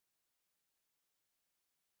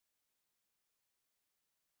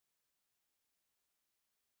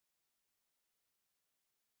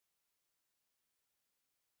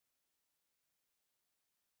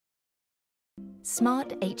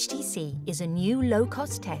SmartHTC is a new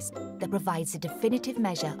low-cost test that provides a definitive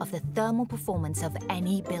measure of the thermal performance of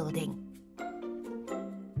any building.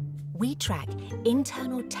 We track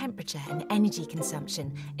internal temperature and energy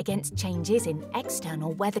consumption against changes in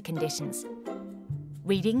external weather conditions.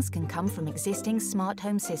 Readings can come from existing smart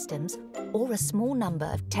home systems or a small number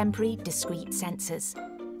of temporary discrete sensors.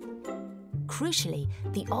 Crucially,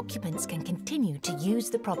 the occupants can continue to use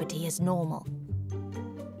the property as normal.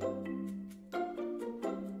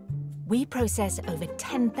 We process over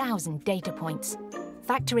 10,000 data points,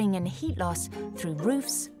 factoring in heat loss through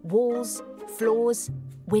roofs, walls, floors,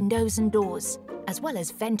 windows and doors, as well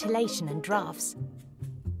as ventilation and drafts,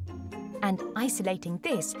 and isolating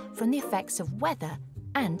this from the effects of weather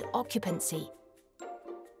and occupancy.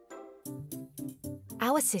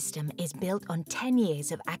 Our system is built on 10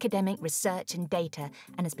 years of academic research and data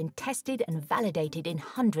and has been tested and validated in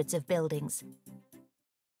hundreds of buildings.